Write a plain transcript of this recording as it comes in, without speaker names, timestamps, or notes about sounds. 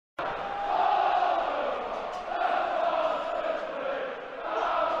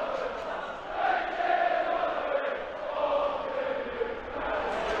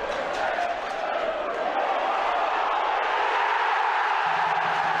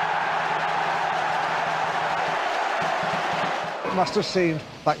it must have seemed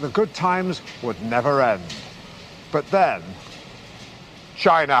like the good times would never end. But then,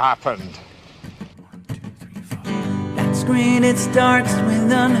 China happened. That screen, it starts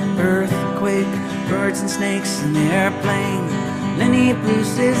with an earthquake, birds and snakes, an airplane. Lenny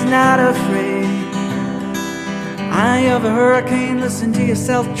Bruce is not afraid. Eye of a hurricane, listen to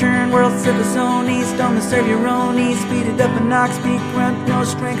yourself churn. World civil zone, east on the serve your own. East, speed it up and knock, speed grunt, no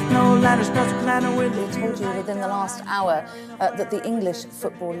strength, no ladders, no recliner with We told you within the last hour that the English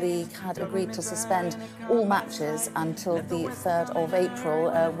Football League had agreed to suspend all matches until the 3rd of April.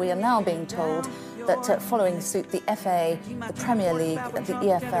 We are now being told that following suit, the FA, the Premier League, the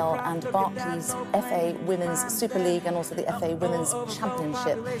EFL and Barclays FA Women's Super League and also the FA Women's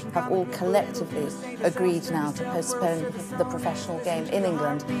Championship have all collectively agreed now to postpone the professional game in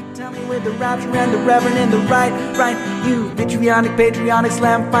England. Tell me with the rapture and the reverend and the right, you vitrionic, patriotic,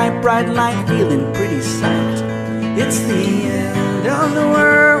 slam, fight, bright light, feeling pretty psyched. It's the end of the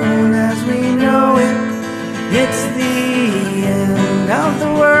world as we know it. It's the end of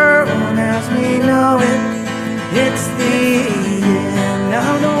the world as we know it. It's the end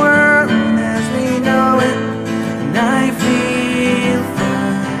of the world as we know it. And I feel fine.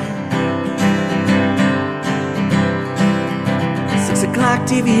 6 o'clock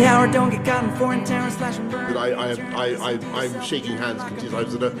TV hour, don't get caught in foreign terror, slash and burn. I'm shaking hands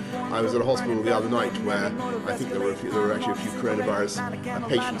continuously. I was at a hospital the other night where I think there were actually a few coronavirus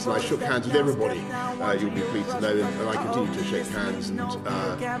patients, and I shook hands with everybody. You'll be pleased to know, and I continue to shake hands. And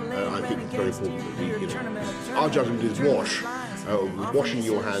I think it's very important that we, our judgment is wash. Washing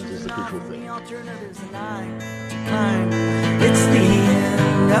your hands is the crucial thing. It's the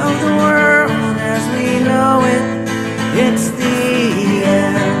end of the world as we know it. It's the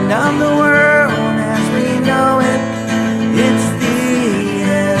end of the world as we know it. It's the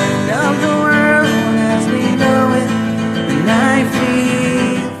end of the world as we know it. And I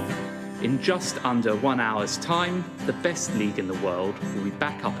feel. In just under 1 hour's time, the best league in the world will be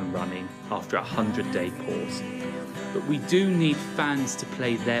back up and running after a 100-day pause. But we do need fans to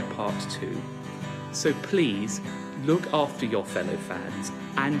play their part too. So please look after your fellow fans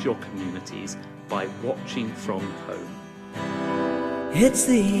and your communities by watching from home. It's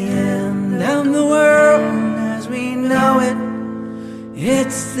the end of the world as we know it.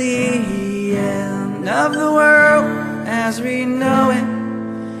 It's the end of the world as we know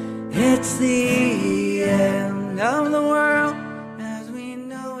it. It's the end of the world as we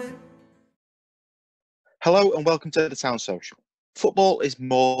know it. Hello and welcome to the Town Social. Football is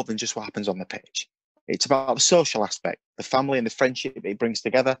more than just what happens on the pitch. It's about the social aspect, the family and the friendship it brings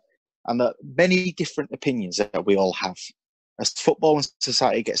together, and the many different opinions that we all have. As football and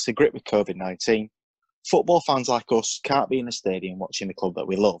society gets to grip with COVID-19, football fans like us can't be in the stadium watching the club that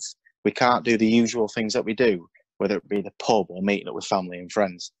we love. We can't do the usual things that we do, whether it be the pub or meeting up with family and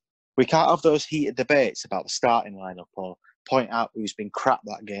friends. We can't have those heated debates about the starting lineup or point out who's been crap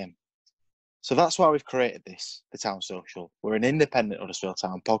that game. So that's why we've created this, the Town Social. We're an independent Huddersfield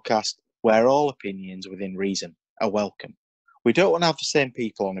Town podcast where all opinions within reason are welcome. We don't want to have the same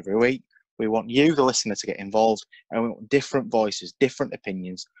people on every week. We want you, the listener, to get involved, and we want different voices, different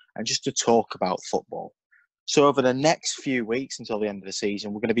opinions, and just to talk about football. So over the next few weeks until the end of the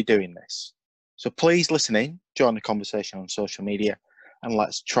season, we're going to be doing this. So please listen in, join the conversation on social media, and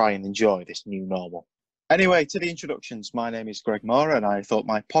let's try and enjoy this new normal. Anyway, to the introductions, my name is Greg Marah, and I thought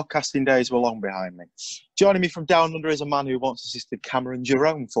my podcasting days were long behind me. Joining me from down under is a man who once assisted Cameron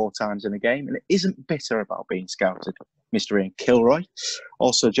Jerome 4 times in a game, and isn't bitter about being scouted, Mr. Ian Kilroy.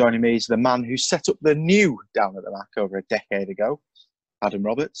 Also joining me is the man who set up the new Down at the Mac over a decade ago, Adam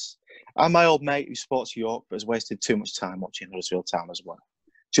Roberts. And my old mate who supports York but has wasted too much time watching Huddersfield Town as well,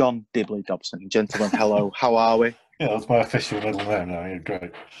 John Dibley Dobson. Gentlemen, hello, how are we? Yeah, that's my official middle name now. You're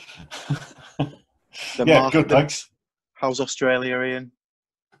great. Good, thanks. How's Australia, Ian?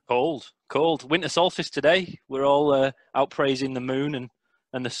 Cold. Winter solstice today. We're all out praising the moon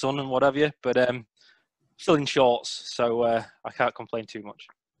and the sun and what have you, but still in shorts, so I can't complain too much.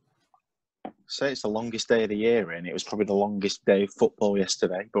 Say it's the longest day of the year, and it was probably the longest day of football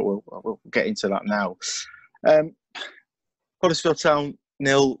yesterday, but we'll get into that now. Huddersfield Town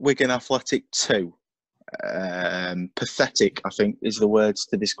 0, Wigan Athletic 2. Pathetic, I think, is the words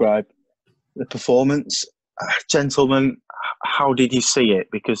to describe the performance. Gentlemen, how did you see it?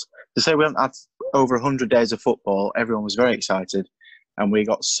 Because to say we haven't had over 100 days of football, everyone was very excited, and we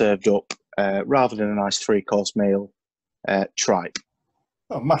got served up, rather than a nice 3-course meal, tripe.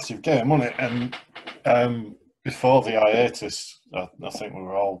 A massive game, wasn't it? And before the hiatus, I think we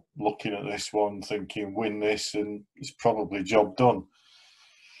were all looking at this one thinking, win this and it's probably job done.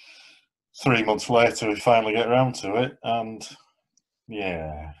 3 months later, we finally get around to it, and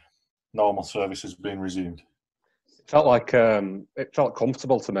Yeah, normal service has been resumed. It felt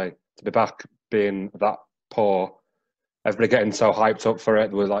comfortable to me to be back being that poor. Everybody getting so hyped up for it.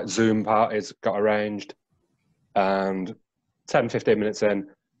 There were like Zoom parties got arranged, and 10, 15 minutes in,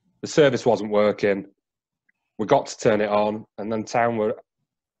 the service wasn't working. We got to turn it on, and then Town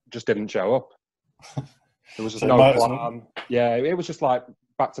just didn't show up. There was just no plan. Yeah, it was just like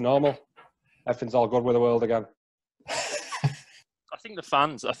back to normal. Everything's all good with the world again. I think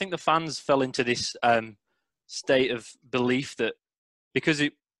the fans fell into this state of belief that because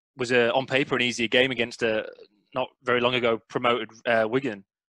it was on paper an easier game against a not very long ago promoted Wigan,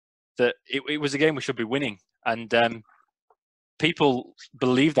 that it was a game we should be winning, and people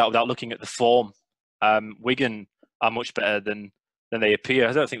believe that without looking at the form. Wigan are much better than they appear.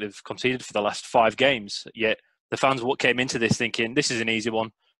 I don't think they've conceded for the last 5 games yet. The fans came into this thinking this is an easy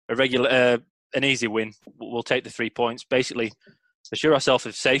one, an easy win. We'll take the 3 points. Basically, assure ourselves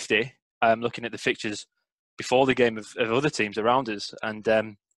of safety. Looking at the fixtures before the game of other teams around us, and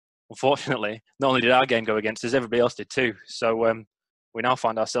unfortunately, not only did our game go against us, everybody else did too. So we now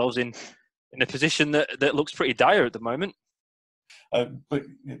find ourselves in a position that looks pretty dire at the moment. But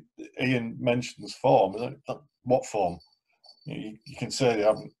Ian mentions form. What form? You can say they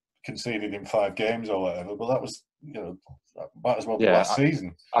haven't conceded in 5 games or whatever, but that was, that might as well be last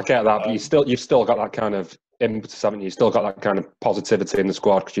season. I get that, but you've still got that kind of impetus, haven't you? You've still got that kind of positivity in the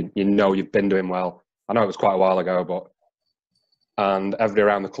squad because you know you've been doing well. I know it was quite a while ago, and everybody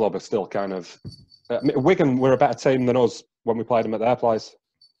around the club are still kind of. Wigan were a better team than us when we played them at their place.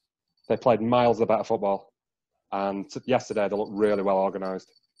 They played miles of better football, and yesterday they looked really well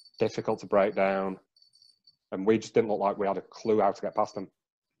organised, difficult to break down, and we just didn't look like we had a clue how to get past them.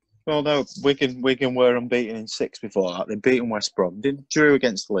 Well, no, Wigan were unbeaten in 6 before that. They'd beaten West Brom, drew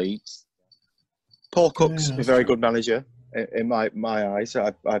against Leeds. Paul Cook's a very good manager in my eyes.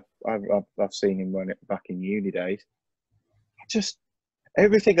 I've seen him run it back in uni days. Just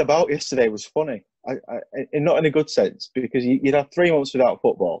everything about yesterday was funny. And not in a good sense, because you'd have 3 months without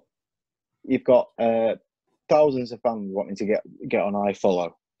football. You've got thousands of fans wanting to get on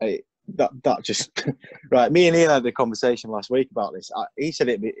iFollow. That just right. Me and Ian had a conversation last week about this. He said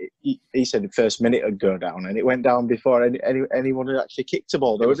he said the first minute would go down, and it went down before anyone had actually kicked a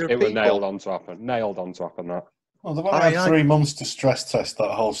ball. It was nailed on to happen. That. Well, they've only had 3 months to stress test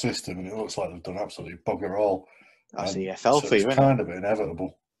that whole system, and it looks like they've done absolutely bugger all. That's the EFL for you, isn't it? It's kind of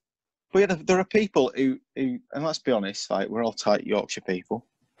inevitable. But yeah, there are people who, and let's be honest, like we're all tight Yorkshire people,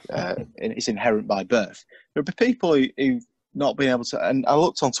 and it's inherent by birth. There are people who not being able to, and I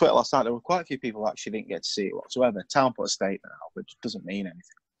looked on Twitter last night, there were quite a few people who actually didn't get to see it whatsoever. Town put a statement out, which doesn't mean anything.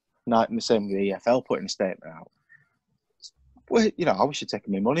 Not the same with the EFL putting a statement out. Well, I wish I'd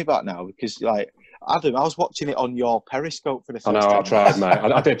taken my money back now, because, like, Adam, I was watching it on your Periscope for the first time. I tried,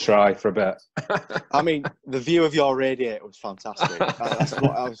 mate. I did try for a bit. I mean, the view of your radiator was fantastic. That's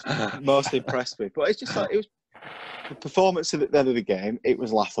what I was most impressed with. But it's just like, it was the performance at the end of the game. It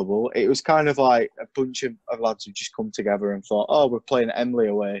was laughable. It was kind of like a bunch of lads who just come together and thought, "Oh, we're playing Emily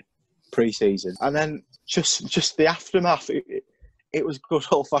away pre-season," and then just the aftermath. It was good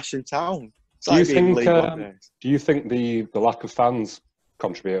old-fashioned Town. Do you think the lack of fans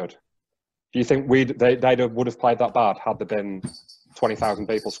contributed? Do you think they would have played that bad had there been 20,000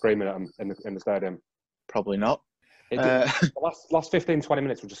 people screaming at them in the stadium? Probably not. The last 15, 20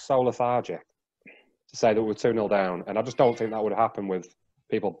 minutes were just so lethargic to say that we were 2-0 down, and I just don't think that would happen with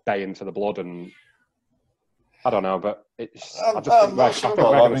people baying for the blood, and I don't know, but I think we're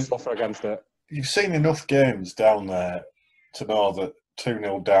going to suffer against it. You've seen enough games down there to know that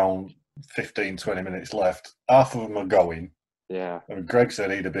 2-0 down, 15, 20 minutes left, half of them are going. Yeah. I mean, Greg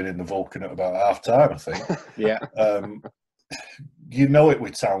said he'd have been in the Vulcan at about half time, I think. Yeah. You know it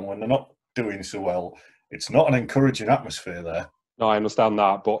with Town when they're not doing so well. It's not an encouraging atmosphere there. No, I understand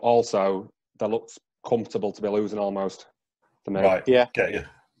that, but also they looked comfortable to be losing almost to me. Right, yeah. Get you.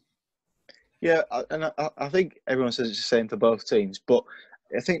 Yeah, and I think everyone says it's the same for both teams, but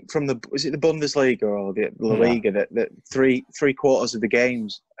I think from the Bundesliga or the La Liga that three quarters of the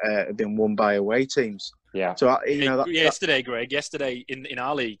games have been won by away teams. Yeah. So Greg. Yesterday in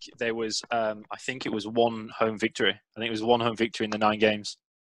our league there was I think it was 1 home victory. I think it was 1 home victory in the 9 games.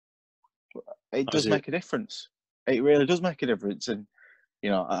 It does make a difference. It really does make a difference, and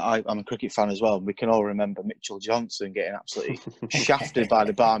I'm a cricket fan as well. We can all remember Mitchell Johnson getting absolutely shafted by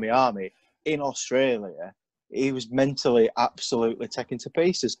the Barmy Army in Australia. He was mentally absolutely taken to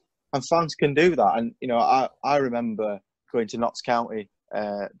pieces, and fans can do that. And I remember going to Notts County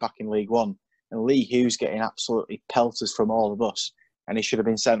back in League One, and Lee Hughes getting absolutely pelters from all of us, and he should have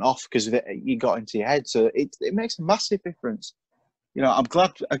been sent off because you got into your head. So it makes a massive difference. I'm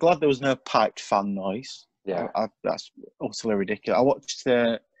glad there was no piped fan noise. Yeah. That's utterly ridiculous. I watched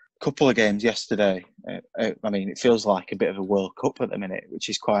a couple of games yesterday. I mean, it feels like a bit of a World Cup at the minute, which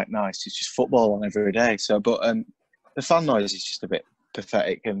is quite nice. It's just football on every day. So, but the fan noise is just a bit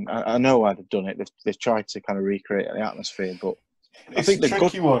pathetic, and I know why they've done it. They've tried to kind of recreate the atmosphere, but I think a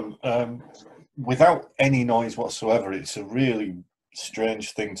tricky one. Without any noise whatsoever, it's a really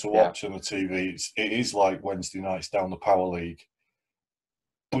strange thing to watch on the TV. It is like Wednesday nights down the Power League,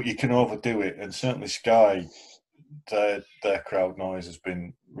 but you can overdo it, and certainly Sky, their crowd noise has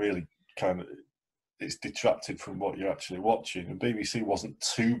been really it's detracted from what you're actually watching. And BBC wasn't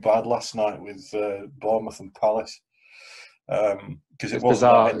too bad last night with Bournemouth and Palace because it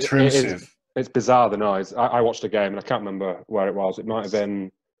wasn't that intrusive. It's bizarre, the noise. I watched a game and I can't remember where it was. It might have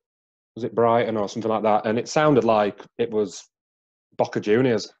been, was it Brighton or something like that? And it sounded like it was Boca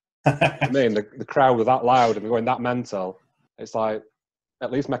Juniors. I mean, the crowd were that loud and they're going that mental. It's like,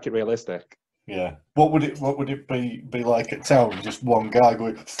 at least make it realistic. Yeah. What would it be like at Town? Just one guy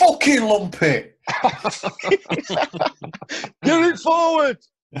going, "Fucking lump it!" Get it forward!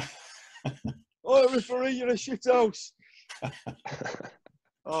 Oh, referee, you're a shithouse.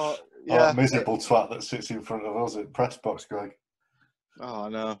 Oh, yeah. Oh, miserable twat that sits in front of us at press box, Greg. Oh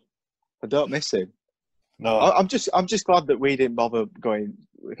no, I don't miss him. No, I'm just glad that we didn't bother going.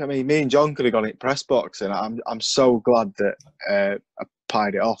 I mean, me and John could have gone in press box, and I'm so glad that I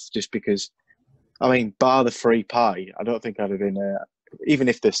pied it off. Just because, I mean, bar the free pie, I don't think I'd have been. Even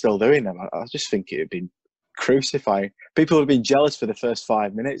if they're still doing them, I just think it'd been crucifying. People would have been jealous for the first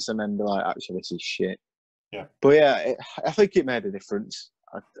 5 minutes, and then be like, "Actually, this is shit." Yeah. But yeah, I think it made a difference.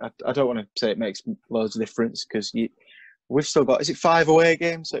 I don't want to say it makes loads of difference because we've still got, is it 5 away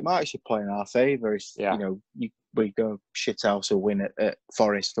games? So it might actually play in our favour if we go shithouse or win at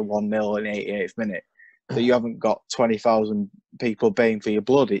Forest for 1-0 in the 88th minute. That you haven't got 20,000 people baying for your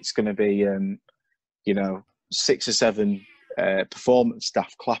blood. It's going to be 6 or 7 performance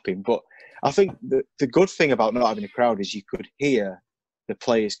staff clapping. But I think the good thing about not having a crowd is you could hear the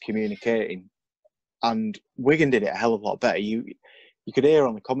players communicating, and Wigan did it a hell of a lot better. You could hear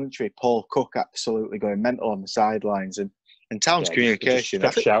on the commentary Paul Cook absolutely going mental on the sidelines, and Town's communication.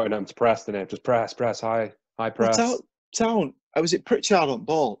 Just kept shouting at him to press, didn't it? Just press, high press. Well, Town, was it Pritchard on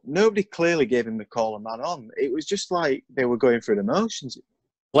ball? Nobody clearly gave him the call and man on. It was just like they were going through the motions.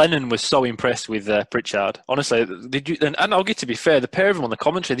 Lennon was so impressed with Pritchard. Honestly, and I'll get to be fair, the pair of them on the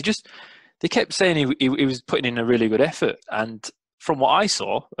commentary, they kept saying he was putting in a really good effort. And from what I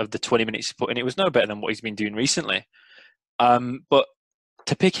saw of the 20 minutes he put in, it was no better than what he's been doing recently. But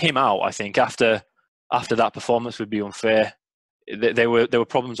to pick him out, I think after that performance would be unfair. There were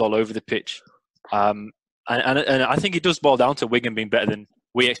problems all over the pitch, and I think it does boil down to Wigan being better than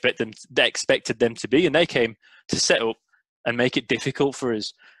we expected them to be, and they came to set up and make it difficult for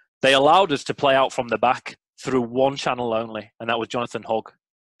us. They allowed us to play out from the back through one channel only, and that was Jonathan Hogg.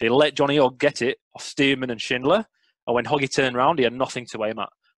 They let Johnny Hogg get it off Stearman and Schindler, and when Hoggy turned round, he had nothing to aim at.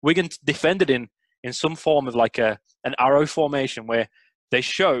 Wigan defended in some form of like an arrow formation where they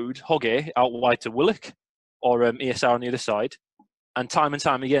showed Hoggy out wide to Willock or ESR on the other side. And time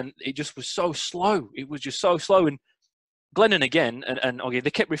again, it just was so slow. It was just so slow. And Glennon again, and Hoggy,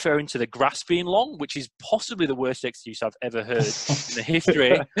 they kept referring to the grass being long, which is possibly the worst excuse I've ever heard in the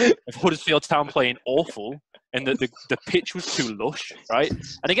history of Huddersfield Town playing awful. And the pitch was too lush, right?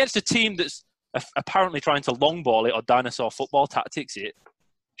 And against a team that's apparently trying to long ball it or dinosaur football tactics it,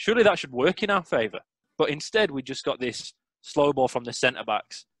 surely that should work in our favour. But instead, we just got this slow ball from the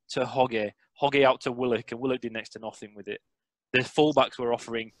centre-backs to Hoggy out to Willock, and Willock did next to nothing with it. The full-backs were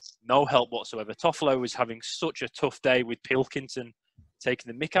offering no help whatsoever. Toffolo was having such a tough day with Pilkington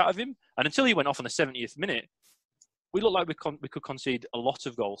taking the mick out of him. And until he went off on the 70th minute, we looked like we could concede a lot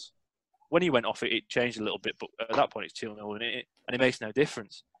of goals. When he went off, it changed a little bit, but at that point it's 2-0, and it makes no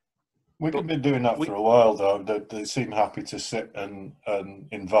difference. We've been doing that for a while, though. They seem happy to sit and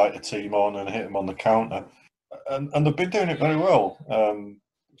invite a team on and hit them on the counter. And they've been doing it very well.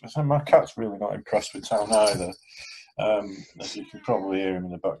 So my cat's really not impressed with Town either. As you can probably hear him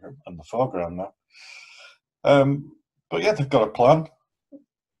in the background and the foreground now. But yeah, they've got a plan.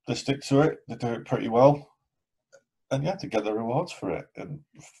 They stick to it. They do it pretty well. And yeah, they get the rewards for it. And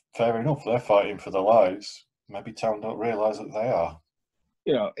fair enough, they're fighting for their lives. Maybe Town don't realise that they are.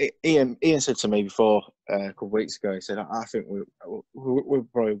 Ian said to me before a couple of weeks ago, he said, I think we're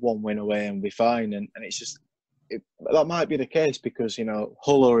probably one win away and we'll be fine. And it's just, that might be the case because,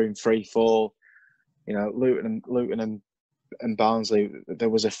 Hull are in 3-4, Luton and Barnsley, there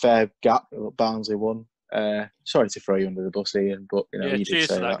was a fair gap. Barnsley won. Sorry to throw you under the bus, Ian, but you Yeah, did cheers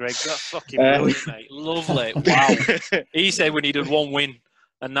say for that, that. Greg. That's fucking brilliant, mate. Lovely. Wow. He said we needed one win,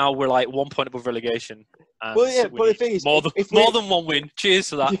 and now we're like 1 point above relegation. And Well, yeah, but the thing is, more than one win. Cheers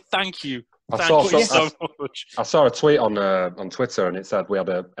for that. Thank you. Thank you so much. I saw a tweet on Twitter, and it said we had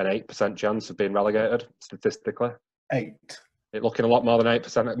an 8% chance of being relegated statistically. 8. It's looking a lot more than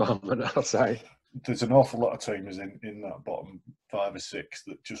 8% at the moment, I'd say. There's an awful lot of teams in that bottom 5 or 6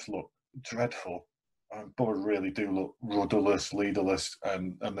 that just look dreadful. But really do look rudderless, leaderless,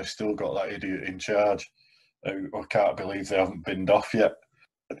 and they've still got that idiot in charge who I can't believe they haven't binned off yet.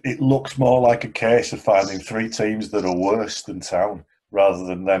 It looks more like a case of finding 3 teams that are worse than Town rather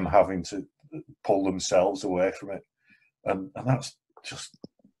than them having to pull themselves away from it. And that's just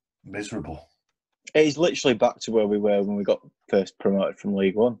miserable. It's literally back to where we were when we got first promoted from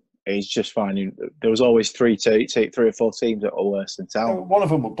League One. It's just finding there was always 3 or 4 teams that were worse than Town. One of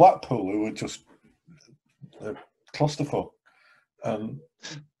them were Blackpool, who were just a clusterfuck. And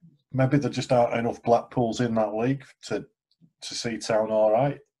maybe there just aren't enough Blackpools in that league to see Town all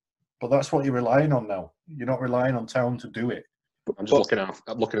right. But that's what you're relying on now. You're not relying on Town to do it. I'm just looking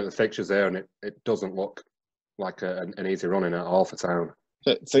at the fixtures there, and it doesn't look like an easy running at all for Town.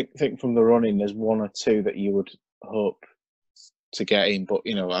 Think from the running, there's 1 or 2 that you would hope to get in, but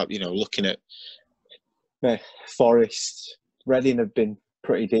looking at Forest, Reading have been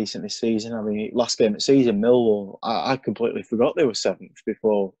pretty decent this season. I mean, last game of the season, Millwall, I completely forgot they were 7th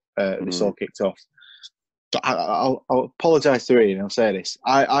before this all kicked off. But I'll apologise to Ian. I'll say this.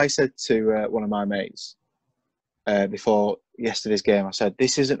 I said to one of my mates before yesterday's game, I said,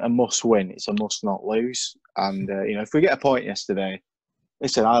 this isn't a must win, it's a must not lose. And if we get a point yesterday,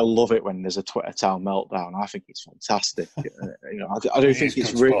 listen, I love it when there's a Twitter Town meltdown. I think it's fantastic. I do think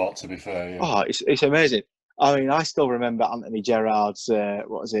it's really sport, to be fair. Yeah. Oh, it's amazing. I mean, I still remember Anthony Gerrard's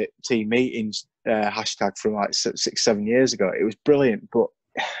team meetings hashtag from like 6-7 years ago. It was brilliant, but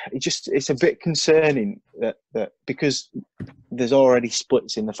it's a bit concerning that because there's already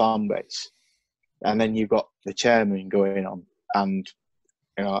splits in the fan base, and then you've got the chairman going on, and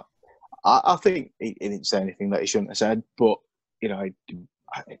I think he didn't say anything that he shouldn't have said, but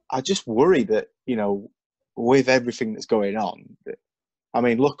I just worry that with everything that's going on, I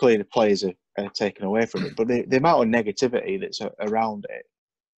mean, luckily the players are taken away from it, but the amount of negativity that's around it,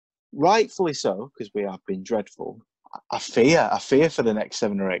 rightfully so, because we have been dreadful. I fear for the next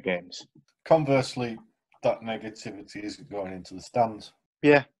 7 or 8 games. Conversely, that negativity isn't going into the stands.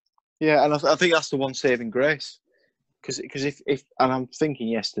 Yeah, and I think that's the one saving grace. Because if and I'm thinking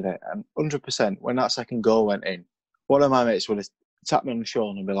yesterday, 100% when that second goal went in, one of my mates would have tapped me on the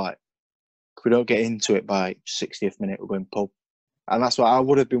shoulder and be like, if we don't get into it by 60th minute, we're going pub. And that's why I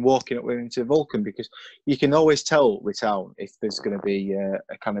would have been walking up with him to Vulcan, because you can always tell with Town if there's going to be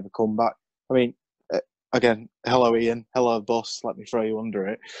a kind of a comeback. I mean, again, hello Ian, hello boss, let me throw you under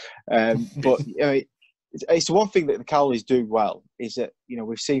it. But it's the one thing that the Cowleys do well is that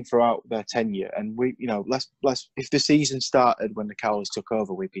we've seen throughout their tenure, and we let's if the season started when the Cowleys took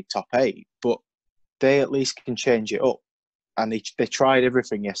over, we'd be top 8, but they at least can change it up, and they tried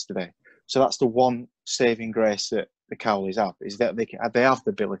everything yesterday. So that's the one saving grace that the Cowleys have, is that they have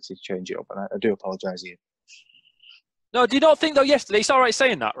the ability to change it up, and I do apologise, Ian. No, do you not think though yesterday, it's all right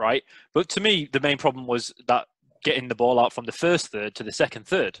saying that, right? But to me, the main problem was that getting the ball out from the first third to the second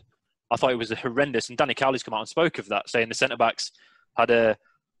third. I thought it was horrendous, and Danny Cowley's come out and spoke of that, saying the centre-backs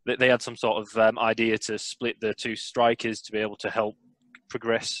they had some sort of idea to split the 2 strikers to be able to help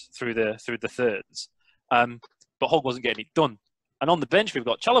progress through the thirds. But Hogg wasn't getting it done. And on the bench, we've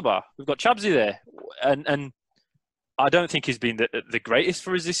got Chalobah, we've got Chabsy there, and I don't think he's been the greatest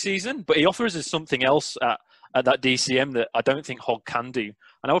for us this season, but he offers us something else at that DCM that I don't think Hogg can do.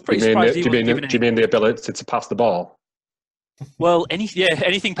 And I was pretty surprised he wasn't given. Do you mean the ability to pass the ball? Well,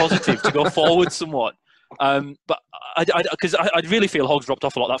 anything positive to go forward somewhat. But I really feel Hogg's dropped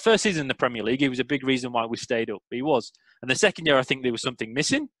off a lot. That first season in the Premier League, he was a big reason why we stayed up. He was. And the second year, I think there was something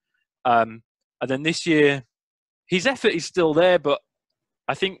missing. And then this year, his effort is still there, but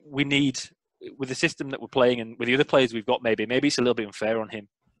I think we need, with the system that we're playing and with the other players we've got, maybe it's a little bit unfair on him,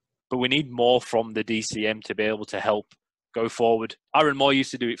 but we need more from the DCM to be able to help go forward. Aaron Moore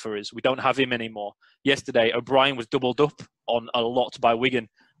used to do it for us. We don't have him anymore. Yesterday, O'Brien was doubled up on a lot by Wigan,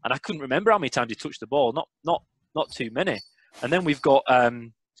 and I couldn't remember how many times he touched the ball. Not too many. And then we've got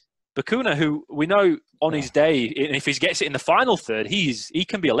Bakuna, who we know on his day, and if he gets it in the final third, he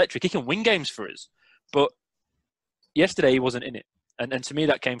can be electric. He can win games for us. But yesterday he wasn't in it, and to me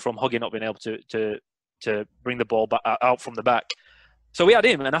that came from Huggy not being able to bring the ball back, out from the back. So we had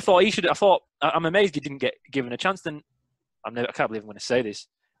him, and I thought he should. I'm amazed he didn't get given a chance. Then I can't believe I'm going to say this,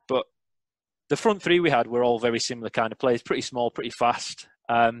 but the front three we had were all very similar kind of players, pretty small, pretty fast,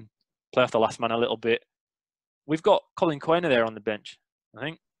 play off the last man a little bit. We've got Colin Quainer there on the bench, I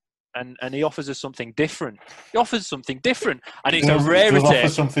think, and he offers us something different. He offers something different, and it's a rarity.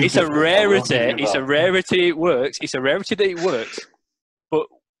 It's a rarity. It's a rarity. It works. It's a rarity that it works. But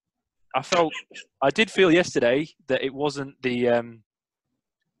I did feel yesterday that it wasn't the.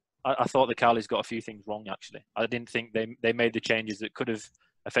 I thought the Cowleys got a few things wrong. Actually, I didn't think they made the changes that could have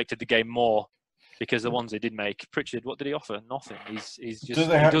affected the game more, because the ones they did make. Pritchard, what did he offer? Nothing. He's just.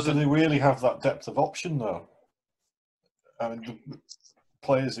 Do they really have that depth of option though? I mean, the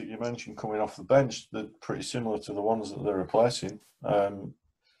players that you mentioned coming off the bench, they're pretty similar to the ones that they're replacing.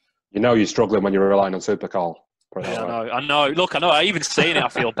 You're struggling when you're relying on Supercall. Yeah, I know. Look, I know. I even saying it, I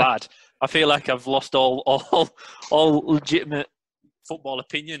feel bad. I feel like I've lost all legitimate football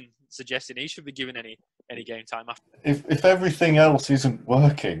opinion, suggesting he should be given any game time after. If everything else isn't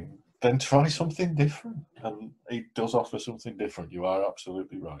working, then try something different. And he does offer something different. You are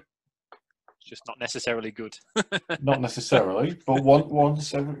absolutely right. It's just not necessarily good. Not necessarily, but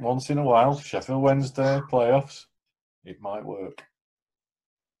once in a while, Sheffield Wednesday playoffs, it might work.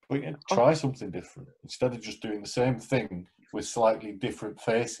 But try something different instead of just doing the same thing with slightly different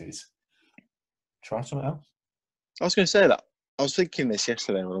faces. Try something else. I was going to say that. I was thinking this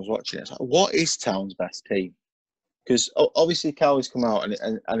yesterday when I was watching it. Like, what is Town's best team? Because obviously Cowley's come out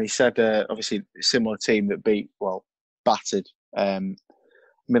and he said obviously a similar team that battered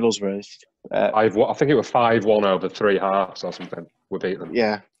Middlesbrough. I think it was 5-1 over 3 halves or something. We beat them.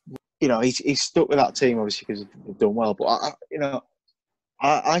 Yeah, he's stuck with that team obviously because they've done well. But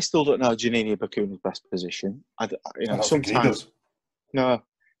I still don't know Janini Bakuna's best position.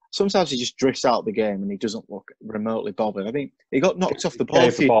 Sometimes he just drifts out of the game and he doesn't look remotely bothered. I think he got knocked off the ball. He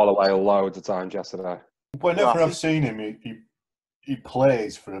gave the ball away loads of times yesterday. Whenever I've seen him, he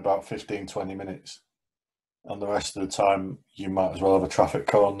plays for about 15-20 minutes. And the rest of the time, you might as well have a traffic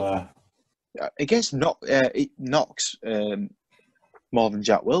cone there. Against Knox more than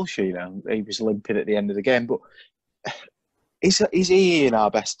Jack Wilshere, he was limping at the end of the game. But is he in our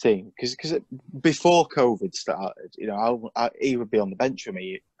best team? Because before COVID started, he would be on the bench for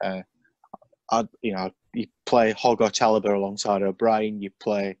me. You play Hogg or Chalobah alongside O'Brien. You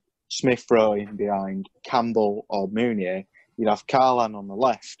play Smith Rowe in behind Campbell or Mounier. You'd have Carlan on the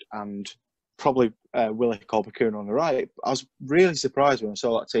left and probably Willock or Bacuna on the right. I was really surprised when I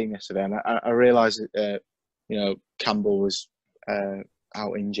saw that team yesterday, and I realised that Campbell was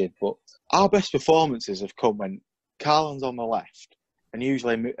out injured. But our best performances have come when Carlan's on the left and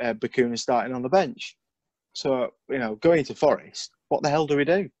usually Bacuna's starting on the bench. So going into Forest, what the hell do we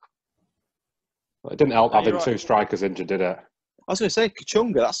do? Well, it didn't help having 2 strikers injured, did it? I was going to say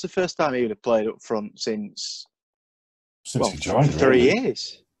Kachunga. That's the first time he would have played up front since he joined. 3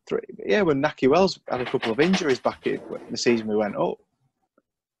 years. When Naki Wells had a couple of injuries back in the season we went up.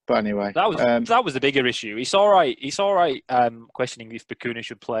 But anyway, that was the bigger issue. It's all right. Questioning if Bacuna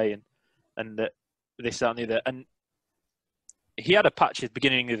should play and this, that, and the other. And he had a patch at the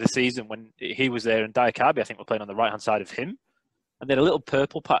beginning of the season when he was there, and Diakabi, I think, were playing on the right hand side of him. And then a little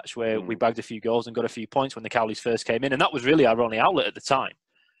purple patch where we bagged a few goals and got a few points when the Cowleys first came in, and that was really our only outlet at the time.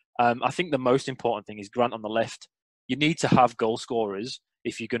 I think the most important thing is Grant on the left. You need to have goal scorers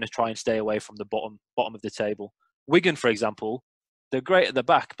if you're going to try and stay away from the bottom of the table. Wigan, for example, they're great at the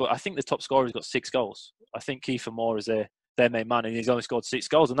back, but I think the top scorer's got 6 goals. I think Kiefer Moore is their main man, and he's only scored 6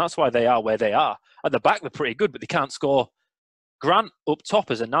 goals, and that's why they are where they are. At the back, they're pretty good, but they can't score. Grant up top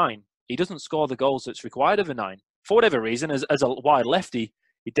as a 9, he doesn't score the goals that's required of a 9. For whatever reason, as a wide lefty,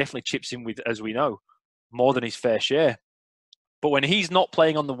 he definitely chips in with, as we know, more than his fair share. But when he's not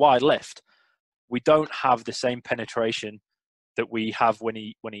playing on the wide left, we don't have the same penetration that we have when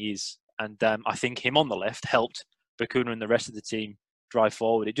he is. And I think him on the left helped Bacuna and the rest of the team drive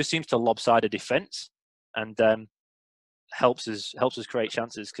forward. It just seems to lopside a defence and helps us create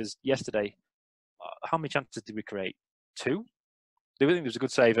chances. Because yesterday, how many chances did we create? 2? I think there was a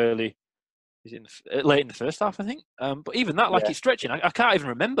good save early. Late in the first half, I think. But even that, it's stretching. I can't even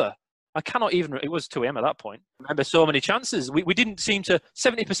remember. I cannot even. It was 2 a.m. at that point. I remember so many chances. We didn't seem to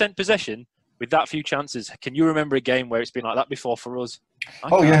 70% possession with that few chances. Can you remember a game where it's been like that before for us?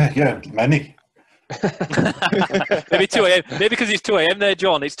 Yeah, many. Maybe 2 a.m. Maybe because it's 2 a.m. there,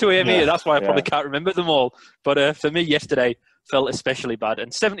 John. It's 2 a.m. here. That's why I probably can't remember them all. But for me, yesterday felt especially bad.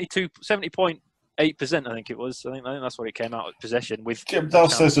 And 70.8%, I think it was. I think that's what it came out of possession with.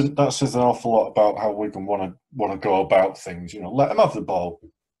 That says an awful lot about how Wigan want to go about things. Let them have the ball,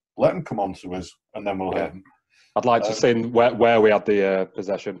 let them come on to us, and then we'll hit them. I'd like to see where we had the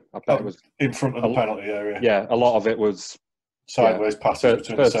possession. I bet it was in front of the penalty area. Yeah, a lot of it was sideways passes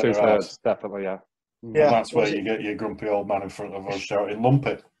between the first two centre halves. thirds, definitely, yeah. And that's where you get your grumpy old man in front of us shouting, "Lump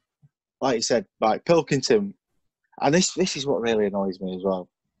it!" Like you said, like Pilkington, and this is what really annoys me as well.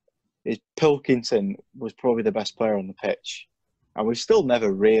 Is Pilkington was probably the best player on the pitch, and we've still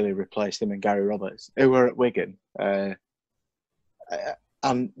never really replaced him and Gary Roberts, who were at Wigan.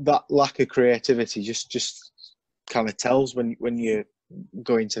 And that lack of creativity just kind of tells when you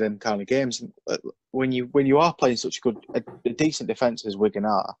go into them kind of games. When you are playing such a decent defence as Wigan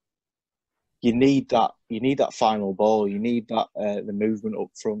are, you need that final ball. You need that the movement up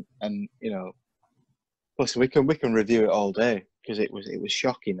front, and plus we can review it all day because it was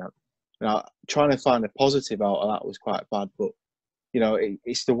shocking. Now trying to find a positive out of that was quite bad, but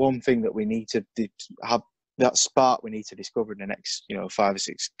it's the one thing that we need to have, that spark we need to discover in the next 5 or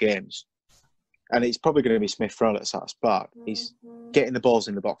 6 games, and it's probably going to be Smith Rowe that's that spark. He's getting the balls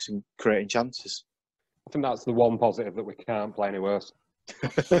in the box and creating chances. I think that's the one positive, that we can't play any worse.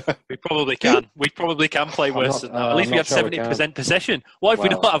 We probably can. We probably can play worse than that. At least we had 70% possession. What if we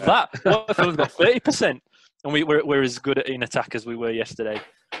don't have that? What if we've got 30% and we're as good in attack as we were yesterday?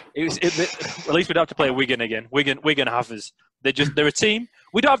 At least we don't have to play Wigan again. Wigan have us. They're a team.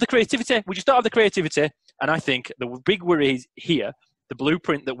 We don't have the creativity. We just don't have the creativity. And I think the big worry is here, the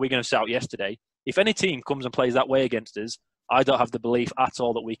blueprint that Wigan have set out yesterday. If any team comes and plays that way against us, I don't have the belief at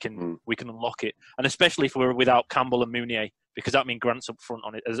all that we can unlock it. And especially if we're without Campbell and Mounier, because that means Grant's up front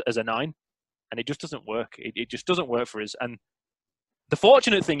on it as a 9. And it just doesn't work. It just doesn't work for us. And the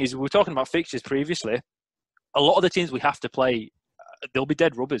fortunate thing is, we were talking about fixtures previously, a lot of the teams we have to play, they'll be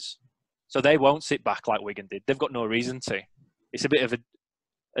dead rubbers. So they won't sit back like Wigan did. They've got no reason to. It's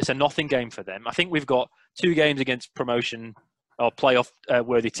a nothing game for them. I think we've got 2 games against promotion or playoff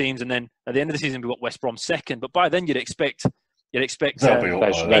worthy teams, and then at the end of the season we've got West Brom second. But by then you'd expect they'll be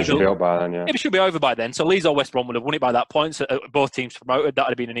up by then. Yeah, it should be over by then. So Leeds or West Brom would have won it by that point. So both teams promoted. That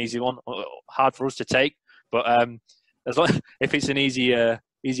would have been an easy one, hard for us to take. But if it's an easier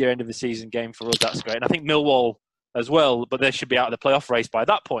end of the season game for us, that's great. And I think Millwall as well, but they should be out of the playoff race by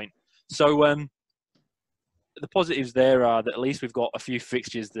that point. So the positives there are that at least we've got a few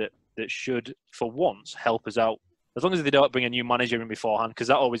fixtures that should, for once, help us out. As long as they don't bring a new manager in beforehand, because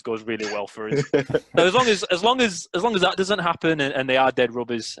that always goes really well for us. So as long as that doesn't happen and they are dead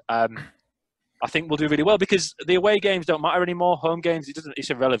rubbers, I think we'll do really well, because the away games don't matter anymore. Home games, it's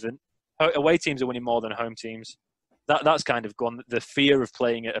irrelevant. Away teams are winning more than home teams. That's kind of gone. The fear of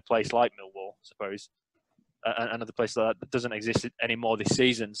playing at a place like Millwall, I suppose, and other places like that doesn't exist anymore this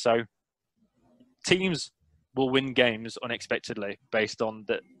season. So teams will win games unexpectedly based on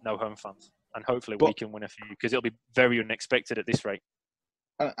no home fans. And hopefully we can win a few, because it'll be very unexpected at this rate.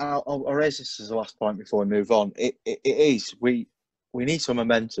 I'll raise this as the last point before we move on. It is. We need some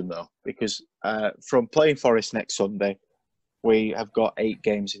momentum, though, because from playing Forest next Sunday, we have got 8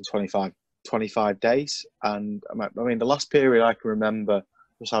 games in 25 days. And I mean, the last period I can remember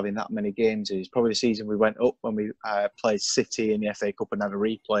was having that many games is probably the season we went up when we played City in the FA Cup and had a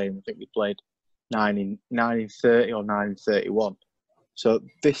replay. And I think we played 9 in 30 or 9 in 31. So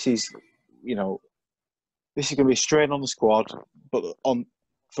this is going to be a strain on the squad, but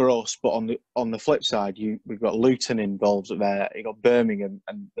for us. But on the flip side, we've got Luton involved there. You got Birmingham,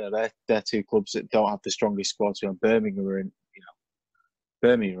 and they're 2 clubs that don't have the strongest squads. So Birmingham are in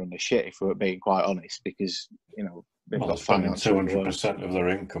the shit, if we're being quite honest, because they've got spending 200% of their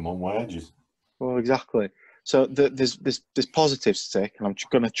income on wages. Well, exactly. So there's positives to take, and I'm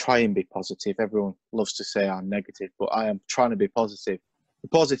going to try and be positive. Everyone loves to say I'm negative, but I am trying to be positive. The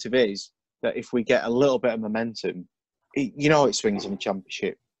positive is that if we get a little bit of momentum, it swings in the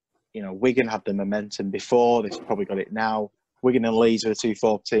Championship. Wigan had the momentum before. They've probably got it now. Wigan and Leeds are the 2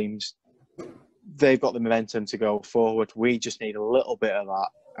 form teams. They've got the momentum to go forward. We just need a little bit of that.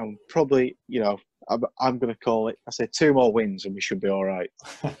 And probably, I'm going to call it, I say 2 more wins and we should be all right.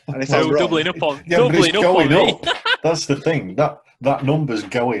 And if I'm wrong, doubling up on me. That's the thing. That number's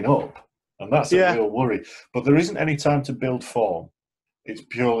going up. And that's a real worry. But there isn't any time to build form. It's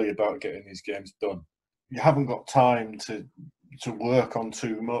purely about getting these games done. You haven't got time to work on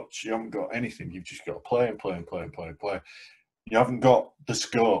too much. You haven't got anything. You've just got to play and play and play and play and play. You haven't got the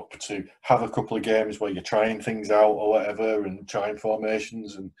scope to have a couple of games where you're trying things out or whatever, and trying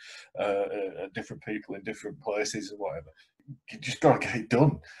formations and different people in different places and whatever. You just got to get it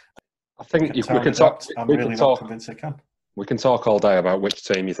done. I think we can talk. I'm really not convinced I can. We can talk all day about which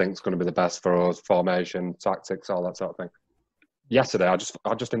team you think is going to be the best for us, formation, tactics, all that sort of thing. Yesterday, I just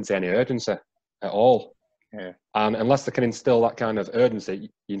didn't see any urgency at all. Yeah. And unless they can instill that kind of urgency,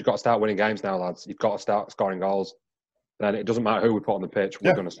 you've got to start winning games now, lads. You've got to start scoring goals. Then it doesn't matter who we put on the pitch,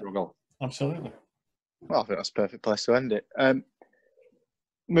 we're going to struggle. Absolutely. Well, I think that's a perfect place to end it.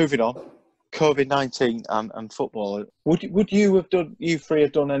 Moving on, COVID-19 and football. Would you have done? You three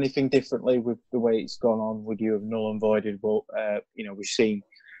have done anything differently with the way it's gone on? Would you have null and voided? But we've seen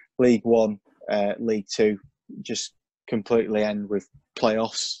League One, League Two just completely end with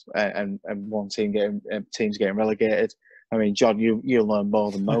playoffs and one teams getting relegated. I mean, John, you'll know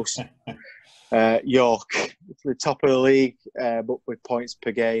more than most. York, the top of the league, but with points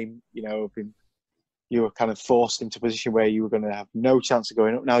per game, you were kind of forced into a position where you were going to have no chance of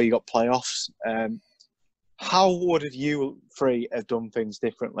going up. Now you got playoffs. How would you three have done things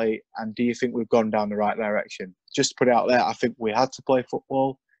differently? And do you think we've gone down the right direction? Just to put it out there, I think we had to play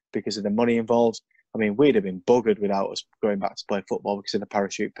football because of the money involved. I mean, we'd have been buggered without us going back to play football because of the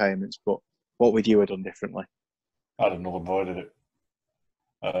parachute payments. But what would you have done differently? I'd have null and voided it.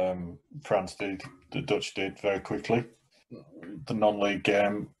 France did, the Dutch did very quickly. The non-league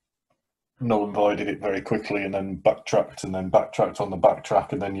game, null and voided it very quickly, and then backtracked on the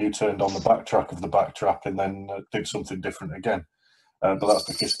backtrack, and then U-turned on the backtrack of the backtrack, and then did something different again. But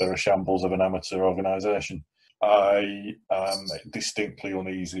that's because they're a shambles of an amateur organisation. I am distinctly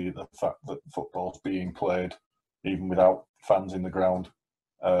uneasy at the fact that football's being played even without fans in the ground.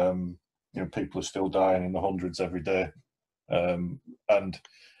 People are still dying in the hundreds every day. And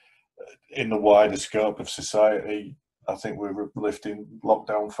in the wider scope of society, I think we're lifting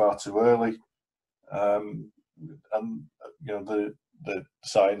lockdown far too early. The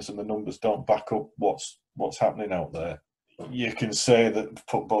science and the numbers don't back up what's happening out there. You can say that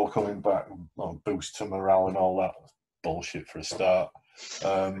football coming back boosts to morale and all that bullshit for a start.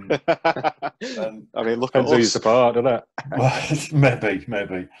 And, I mean, look at us. Depends apart, doesn't it?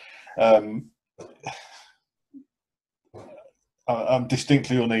 Maybe. I'm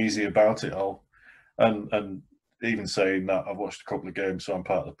distinctly uneasy about it all, and even saying that, I've watched a couple of games, so I'm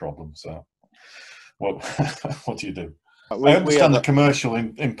part of the problem. So, what do you do? I understand the commercial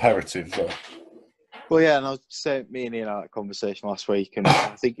imperative, though. Well, yeah, and I was saying, me and Ian had that conversation last week, and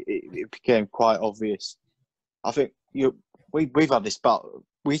I think it became quite obvious. I think we've had this battle.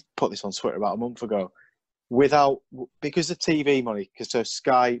 We put this on Twitter about a month ago. Because of TV money, so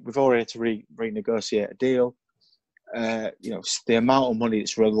Sky, we've already had to renegotiate a deal. The amount of money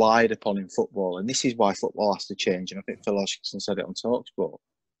that's relied upon in football, and this is why football has to change. And I think Phil Hodgson said it on TalkSport.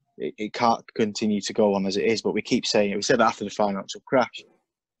 It can't continue to go on as it is. But we keep saying it. We said that after the financial crash.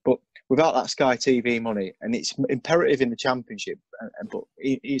 But without that Sky TV money, and it's imperative in the Championship, but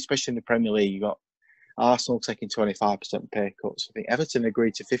especially in the Premier League, you got Arsenal taking 25% pay cuts. I think Everton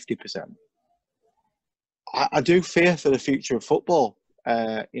agreed to 50%. I do fear for the future of football.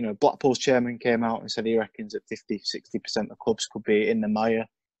 Blackpool's chairman came out and said he reckons that 50-60% of clubs could be in the mire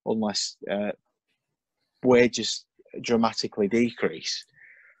unless wages dramatically decrease.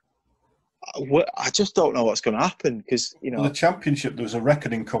 I just don't know what's going to happen because the Championship, there was a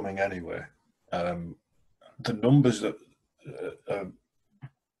reckoning coming anyway. The numbers that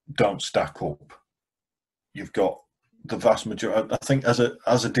don't stack up. You've got the vast majority. I think as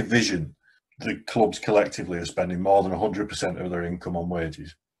a division, the clubs collectively are spending more than 100% of their income on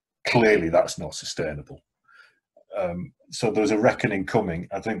wages. Clearly, that's not sustainable. So there's a reckoning coming.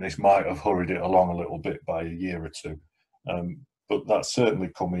 I think this might have hurried it along a little bit by a year or two. But that's certainly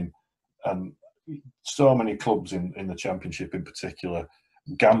coming. And so many clubs in the Championship in particular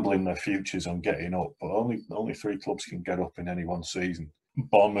gambling their futures on getting up. But only 3 clubs can get up in any one season.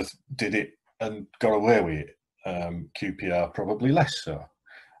 Bournemouth did it and got away with it. QPR probably less so.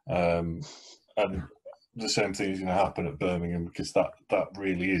 And the same thing is going to happen at Birmingham because that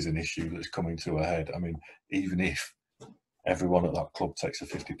really is an issue that's coming to a head. I mean, even if everyone at that club takes a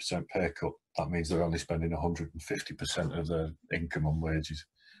 50% pay cut, that means they're only spending 150% of their income on wages.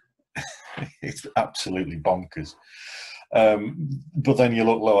 It's absolutely bonkers. But then you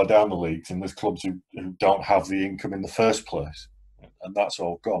look lower down the leagues and there's clubs who don't have the income in the first place, and that's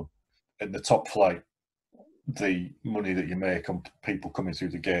all gone. In the top flight, the money that you make on people coming through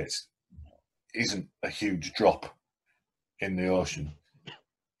the gates isn't a huge drop in the ocean.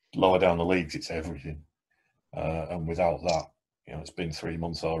 Lower down the leagues, it's everything. And without that, it's been 3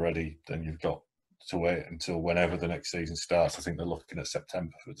 months already. Then you've got to wait until whenever the next season starts. I think they're looking at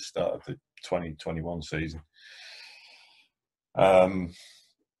September for the start of the 2021 season.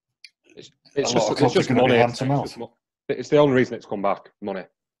 It's just money. It's the only reason it's come back. Money.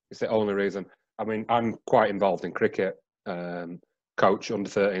 It's the only reason. I mean, I'm quite involved in cricket, coach under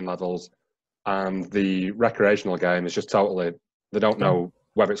 13 levels, and the recreational game is just totally, they don't know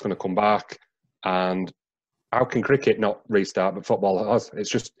whether it's going to come back, and how can cricket not restart, but football has? It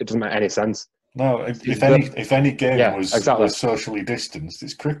doesn't make any sense. No, if any game was socially distanced,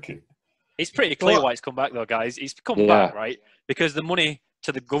 it's cricket. It's pretty clear why it's come back, though, guys. It's come back, right? Because the money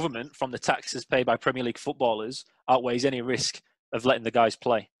to the government from the taxes paid by Premier League footballers outweighs any risk of letting the guys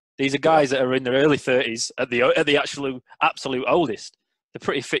play. These are guys that are in their early 30s at the absolute oldest. They're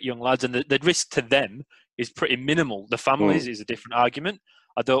pretty fit young lads, and the risk to them is pretty minimal. The families is a different argument.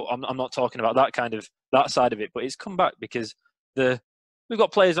 I'm not talking about that side of it, but it's come back because we've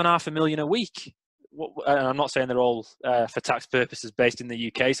got players on $500,000 a week. And I'm not saying they're all for tax purposes based in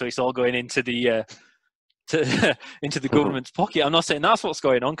the UK, so it's all going into the into the government's pocket. I'm not saying that's what's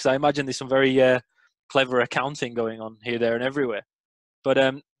going on, because I imagine there's some very clever accounting going on here, there, and everywhere.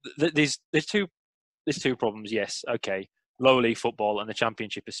 But there's two problems. Yes, okay, lower league football and the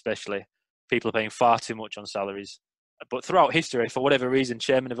Championship especially, people are paying far too much on salaries. But throughout history, for whatever reason,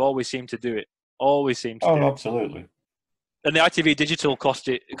 chairmen have always seemed to do it. Always seemed to do it. Oh, absolutely. And the ITV Digital cost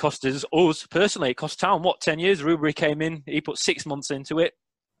us personally. It cost Town, 10 years? Rubery came in, he put 6 months into it,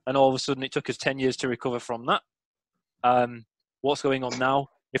 and all of a sudden it took us 10 years to recover from that. What's going on now?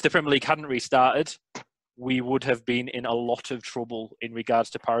 If the Premier League hadn't restarted, we would have been in a lot of trouble in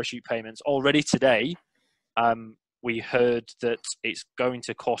regards to parachute payments. Already today, we heard that it's going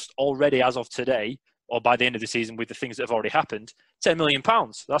to cost, already as of today, or by the end of the season with the things that have already happened, £10 million.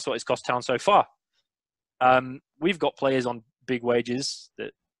 That's what it's cost Town so far. We've got players on big wages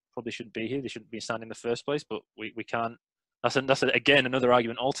that probably shouldn't be here. They shouldn't be signed in the first place, but we can't. That's again, another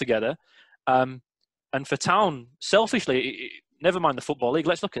argument altogether. And for Town, selfishly, never mind the Football League,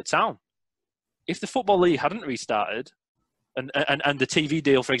 let's look at Town. If the Football League hadn't restarted, and the TV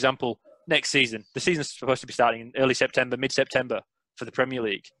deal, for example, next season, the season's supposed to be starting in early September, mid-September for the Premier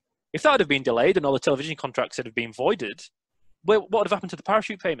League. If that had been delayed and all the television contracts had been voided, what would have happened to the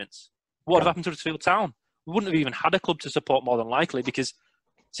parachute payments? What would have happened to Huddersfield Town? We wouldn't have even had a club to support, more than likely, because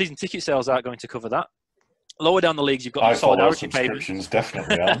season ticket sales aren't going to cover that. Lower down the leagues, you've got solidarity payments.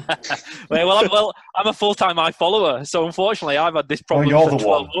 Definitely are. well, I'm a full-time iFollower, so unfortunately, I've had this problem for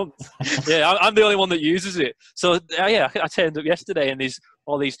 12 months. Yeah, I'm the only one that uses it. So I turned up yesterday, and there's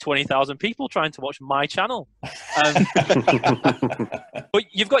all these 20,000 people trying to watch my channel. But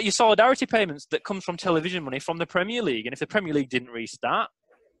you've got your solidarity payments that come from television money from the Premier League, and if the Premier League didn't restart,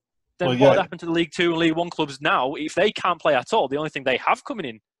 then what happened to the League Two and League One clubs now? If they can't play at all, the only thing they have coming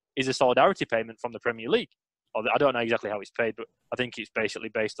in is a solidarity payment from the Premier League. Or I don't know exactly how it's paid, but I think it's basically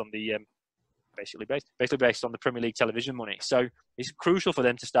based on the based on the Premier League television money. So it's crucial for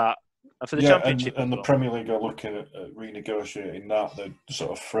them to start, and for the Championship. And the Premier League are looking at renegotiating that. They're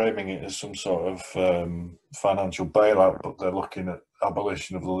sort of framing it as some sort of financial bailout, but they're looking at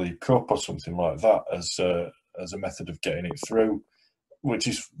abolition of the League Cup or something like that as a method of getting it through, which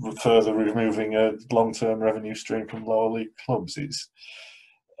is further removing a long-term revenue stream from lower league clubs.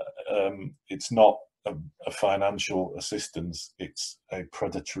 It's not a financial assistance, it's a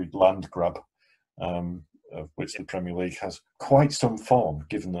predatory land grab, of which the Premier League has quite some form,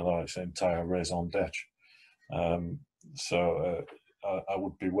 given its entire raison d'etre. So I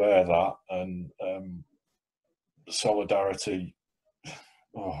would beware of that. And solidarity,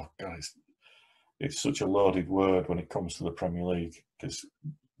 oh guys, it's such a loaded word when it comes to the Premier League, because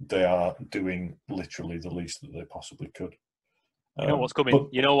they are doing literally the least that they possibly could. You know what's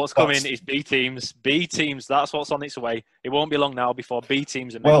coming. Is B teams. B teams. That's what's on its way. It won't be long now before B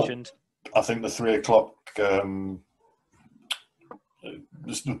teams are mentioned. I think the 3 o'clock, the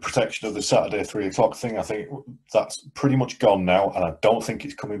protection of the Saturday 3 o'clock thing, I think that's pretty much gone now, and I don't think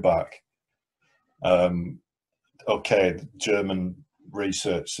it's coming back. Okay, German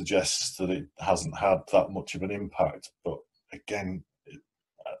research suggests that it hasn't had that much of an impact, but again,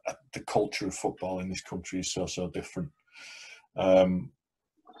 the culture of football in this country is so different.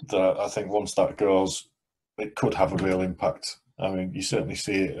 That I think once that goes, it could have a real impact. I mean, you certainly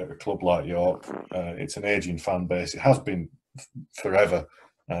see it at a club like York. It's an ageing fan base. It has been forever,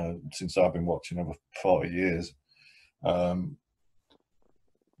 since I've been watching, over 40 years.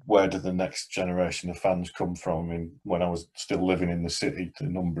 Where did the next generation of fans come from? I mean, when I was still living in the city, the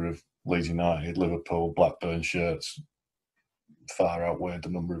number of Leeds United, Liverpool, Blackburn shirts far outweighed the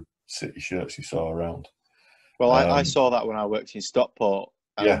number of City shirts you saw around. Well, I saw that when I worked in Stockport,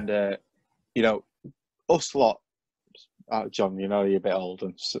 and us lot. John, you're a bit old,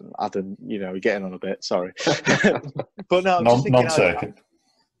 and Adam, you're getting on a bit. Sorry, but no, non-taken.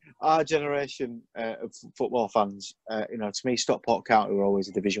 Our generation of football fans, to me, Stockport County were always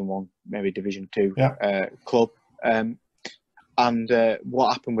a Division 1, maybe Division 2 club. And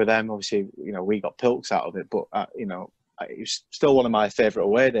what happened with them? Obviously, we got pilks out of it, but it was still one of my favourite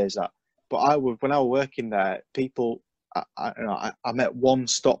away days. But when I was working there, people, I met one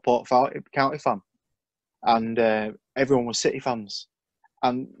Stockport County fan, and everyone was City fans.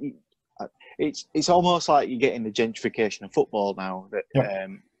 And it's almost like you're getting the gentrification of football now. That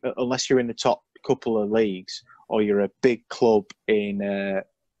unless you're in the top couple of leagues or you're a big club in a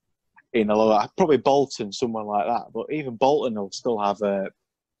lower, probably Bolton, someone like that. But even Bolton will still have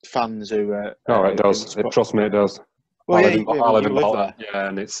fans who. It does. Trust me, it does. Well, I you live in live Bolton, there.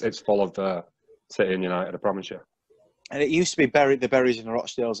 and it's full of City and United. I promise you. And it used to be the Berries and the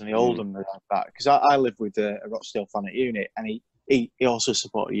Rochdales and the Oldham like that. Because I live with a Rochdale fan at uni, and he also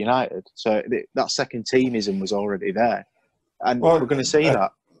supported United. So that second teamism was already there, and we're going to see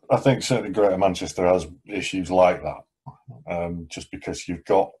that. I think certainly Greater Manchester has issues like that, just because you've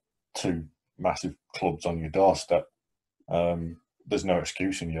got two massive clubs on your doorstep. There's no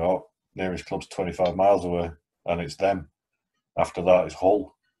excuse in York. Nearest club's 25 miles away, and it's them. After that, it's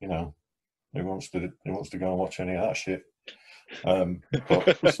Hull. You know, who wants to go and watch any of that shit? But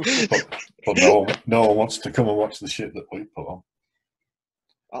no one wants to come and watch the shit that we put on.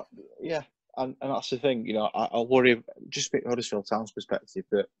 And that's the thing. You know, I worry just from Huddersfield Town's perspective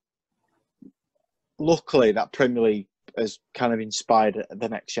that luckily that Premier League has kind of inspired the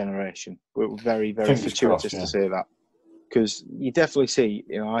next generation. We're very, very fortuitous to say that, because you definitely see.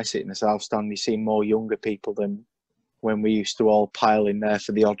 You know, I sit in the South Stand. You see more younger people than when we used to all pile in there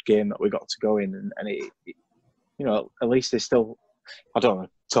for the odd game that we got to go in, and it you know, at least there's still. I don't want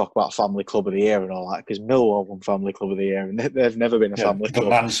to talk about Family Club of the Year and all that, because Millwall won Family Club of the Year, and they've never been a family club. The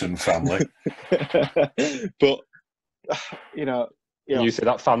Manson family. But you know, you see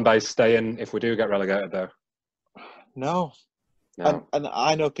that fan base staying if we do get relegated there? No. And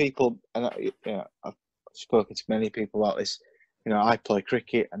I know people, and I've spoken to many people about this. You know, I play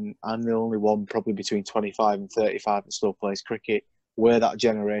cricket, and I'm the only one probably between 25 and 35 that still plays cricket. We're that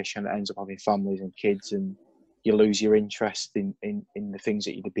generation that ends up having families and kids, and you lose your interest in the things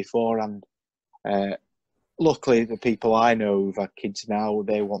that you did before. And luckily, the people I know who've had kids now,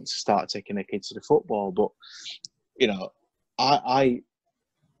 they want to start taking their kids to the football. But you know, I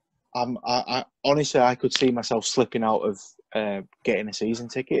honestly, I could see myself slipping out of getting a season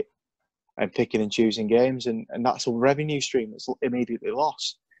ticket and picking and choosing games, and that's a revenue stream that's immediately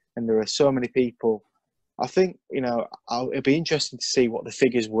lost. And there are so many people. I think, you know, it'd be interesting to see what the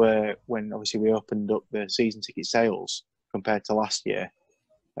figures were when obviously we opened up the season ticket sales compared to last year,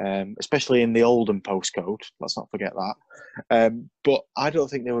 especially in the Oldham postcode. Let's not forget that. But I don't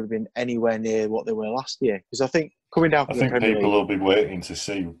think they would have been anywhere near what they were last year, because I think coming down from the Premier League, people will be waiting to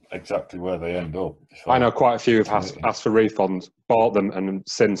see exactly where they end up. I know quite a few have asked for refunds, bought them, and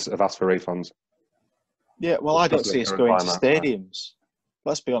since have asked for refunds. Yeah, well, I don't see us going to stadiums.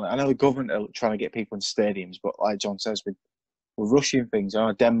 Let's be honest. I know the government are trying to get people in stadiums, but like John says, we're rushing things. I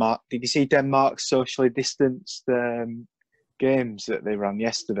know Denmark. Did you see Denmark's socially distanced games that they ran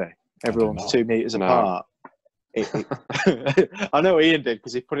yesterday? Everyone's 2 meters apart. I know Ian did,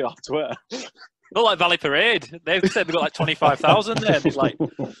 because he put it off Twitter. Not like Valley Parade. They've said they've got like 25,000 there. There's like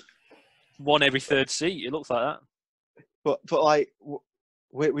one every third seat. It looks like that. But like,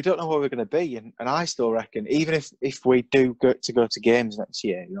 we don't know where we're going to be, and I still reckon, even if we do go to games next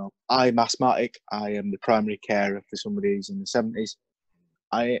year, you know, I'm asthmatic. I am the primary carer for somebody who's in the 70s.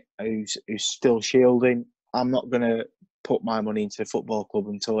 Who's still shielding. I'm not going to put my money into the football club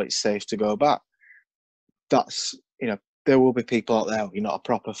until it's safe to go back. That's, you know, there will be people out there. You're not a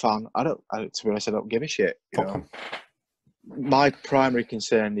proper fan. To be honest, I don't give a shit. You know? My primary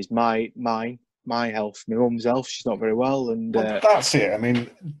concern is my health, my mum's health. She's not very well, and that's it. I mean,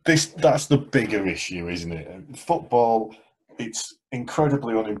 that's the bigger issue, isn't it? Football, it's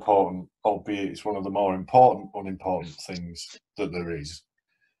incredibly unimportant, albeit it's one of the more unimportant things that there is.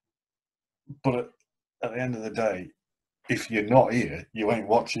 But at the end of the day, if you're not here, you ain't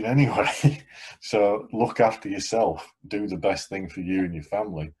watching anyway. So look after yourself. Do the best thing for you and your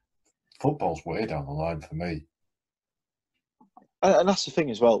family. Football's way down the line for me. And that's the thing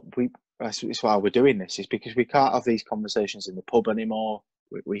as well. That's why we're doing this, is because we can't have these conversations in the pub anymore.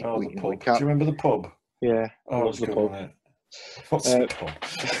 We can't. Do you remember the pub? Yeah, I was the pub. What's the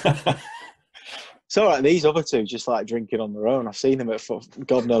pub? It's all right. These other two just like drinking on their own. I've seen them at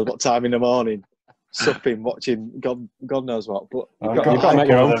God knows what time in the morning, supping, watching God knows what. But you've got to make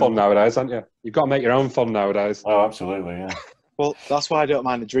your own fun nowadays, haven't you? You've got to make your own fun nowadays. Oh, absolutely, yeah. Well, that's why I don't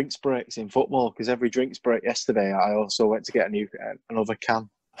mind the drinks breaks in football, because every drinks break yesterday, I also went to get another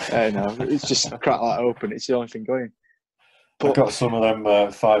can. It's just crack that open. It's the only thing going. I got some of them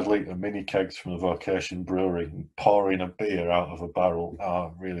 5-litre mini kegs from the Vocation Brewery, and pouring a beer out of a barrel. Oh,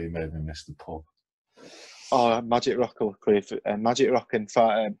 it really made me miss the pub. Oh, Magic Rock, Magic Rock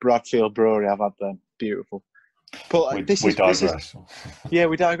and Bradfield Brewery, I've had them. Beautiful. But we digress.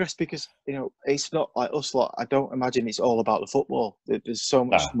 We digress, because, you know, it's not like us lot. I don't imagine it's all about the football. There's so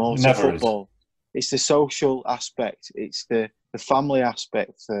much more to football. it's the social aspect, it's the family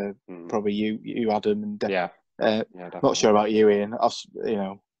aspect. Probably you, Adam, and not sure about you, Ian.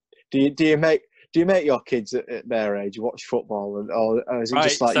 Do you make your kids at their age watch football, or is it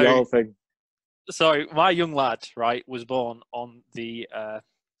just like your thing? So my young lad, right, was born on the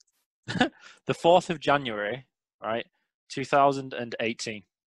the 4th of January, right, 2018,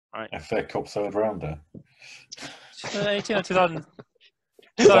 right. FA Cup third rounder. 2018 or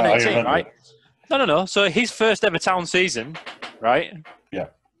 2018, right? No. So his first ever Town season, right? Yeah.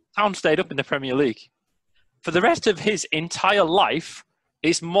 Town stayed up in the Premier League. For the rest of his entire life,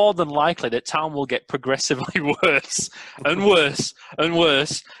 it's more than likely that Town will get progressively worse and worse and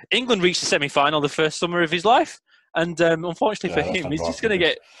worse. England reached the semi-final the first summer of his life, and unfortunately for him, he's just going to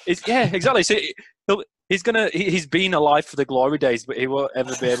get. Exactly. So he's been alive for the glory days, but he won't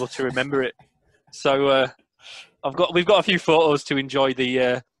ever be able to remember it. So we've got a few photos to enjoy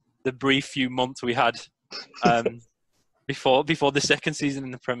the brief few months we had before the second season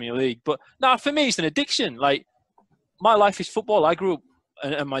in the Premier League. But no, for me, it's an addiction. Like, my life is football. I grew up,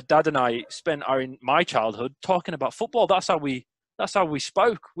 and my dad and I spent my childhood talking about football. That's how we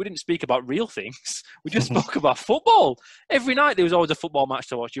spoke. We didn't speak about real things. We just spoke about football. Every night there was always a football match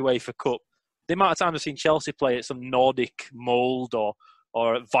to watch, UEFA Cup. The amount of times I've seen Chelsea play at some Nordic mould or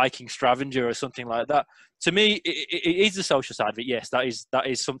Viking Stavanger or something like that. To me, it is the social side of it. Yes, that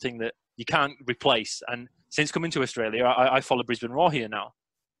is something that you can't replace. And since coming to Australia, I follow Brisbane Roar here now.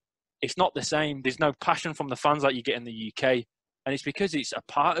 It's not the same. There's no passion from the fans like you get in the UK. And it's because it's a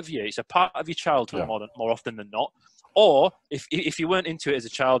part of you. It's a part of your childhood more often than not. Or if you weren't into it as a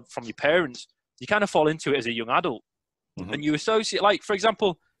child from your parents, you kind of fall into it as a young adult. Mm-hmm. And you associate, like, for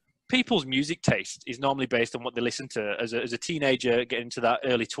example, people's music taste is normally based on what they listen to as a teenager, getting into that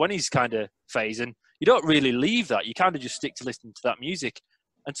early 20s kind of phase. And you don't really leave that. You kind of just stick to listening to that music.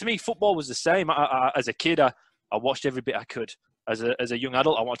 And to me, football was the same. As a kid, I watched every bit I could. As a young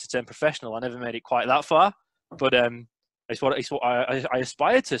adult, I wanted to turn professional. I never made it quite that far. But it's what I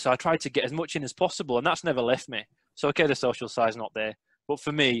aspired to. So I tried to get as much in as possible. And that's never left me. So, okay, the social side's not there. But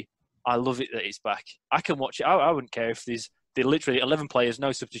for me, I love it that it's back. I can watch it. I wouldn't care if there's literally 11 players,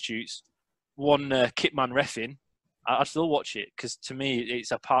 no substitutes, one kit man reffing. I'd still watch it because to me,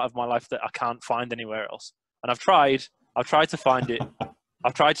 it's a part of my life that I can't find anywhere else. And I've tried to find it.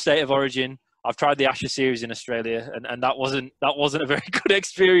 I've tried State of Origin. I've tried the Ashes series in Australia, and that wasn't a very good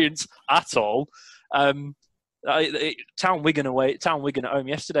experience at all. Town Wigan at home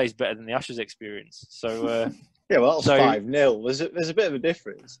yesterday is better than the Ashes experience. So. Yeah, well, that was 5-0. There's a bit of a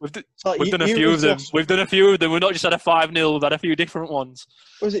difference. We've done a few of them. We've done a few of them. We've not just had a 5-0. We've had a few different ones.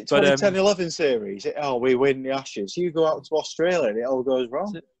 Was it 2010-11 series? We win the Ashes. You go out to Australia and it all goes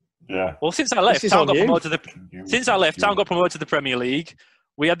wrong. Yeah. Well, since I left, Town got promoted to the Premier League.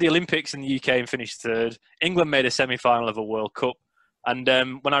 We had the Olympics in the UK and finished third. England made a semi-final of a World Cup. And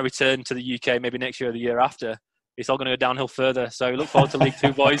when I return to the UK, maybe next year or the year after, it's all going to go downhill further. So look forward to League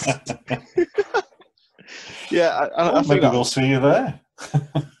Two, boys. Yeah, I maybe we'll see you there.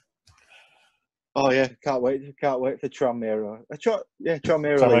 Oh yeah, can't wait for Tranmere.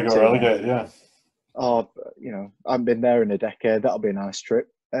 Tranmere got relegated, yeah. Oh, I haven't been there in a decade. That'll be a nice trip.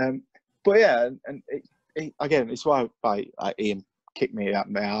 But yeah, and again, it's why Ian kicked me out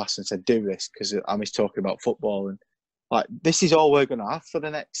my arse and said do this, because I miss talking about football, and like this is all we're gonna have for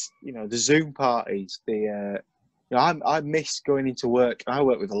the next, the Zoom parties, I miss going into work. I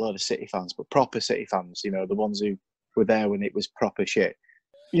work with a lot of City fans, but proper City fans, the ones who were there when it was proper shit.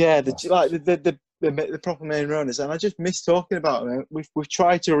 Yeah, the proper main runners, and I just miss talking about them. We've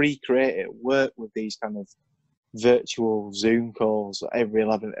tried to recreate it, work with these kind of virtual Zoom calls every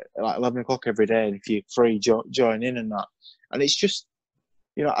 11 o'clock every day, and if you're free, join in and that. And it's just,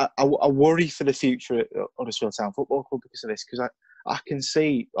 I worry for the future at Huddersfield Town Football Club because of this, because I can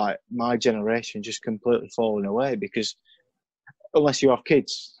see like my generation just completely falling away, because unless you have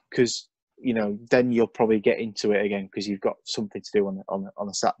kids, because then you'll probably get into it again because you've got something to do on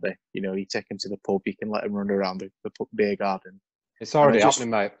a Saturday. You take them to the pub, you can let them run around the beer garden. It's already happening,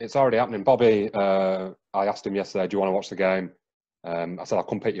 mate. It's already happening. Bobby, I asked him yesterday, "Do you want to watch the game?" I said, "I'll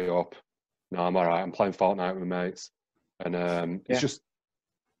come pick you up." No, I'm all right. I'm playing Fortnite with my mates, and it's just.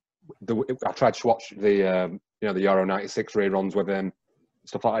 I tried to watch the the Euro '96 reruns with him,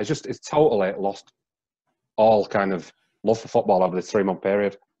 stuff like that. It's totally lost all kind of love for football over this 3-month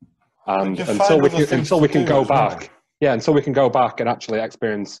period. And until we can go back and actually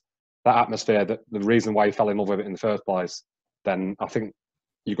experience that atmosphere, that the reason why you fell in love with it in the first place, then I think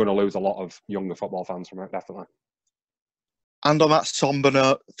you're going to lose a lot of younger football fans from it, definitely. And on that somber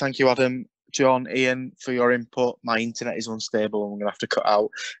note, thank you, Adam, John, Ian, for your input. My internet is unstable and I'm going to have to cut out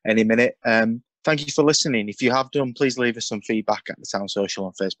any minute. Thank you for listening. If you have done, please leave us some feedback at the Town Social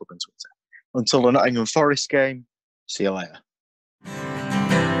on Facebook and Twitter. Until the Nottingham Forest game, see you later.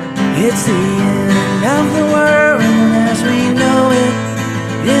 It's the end of the world as we know it.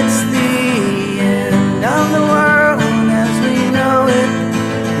 It's the end of the world as we know it.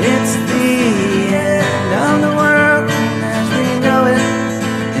 It's the end of the world as we know it.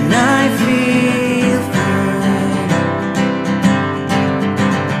 And I feel fine.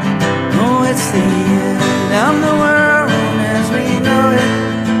 Oh, it's the end of the world as we know it.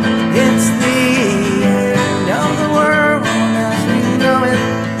 It's the end of the world as we know it.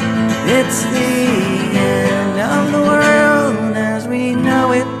 It's the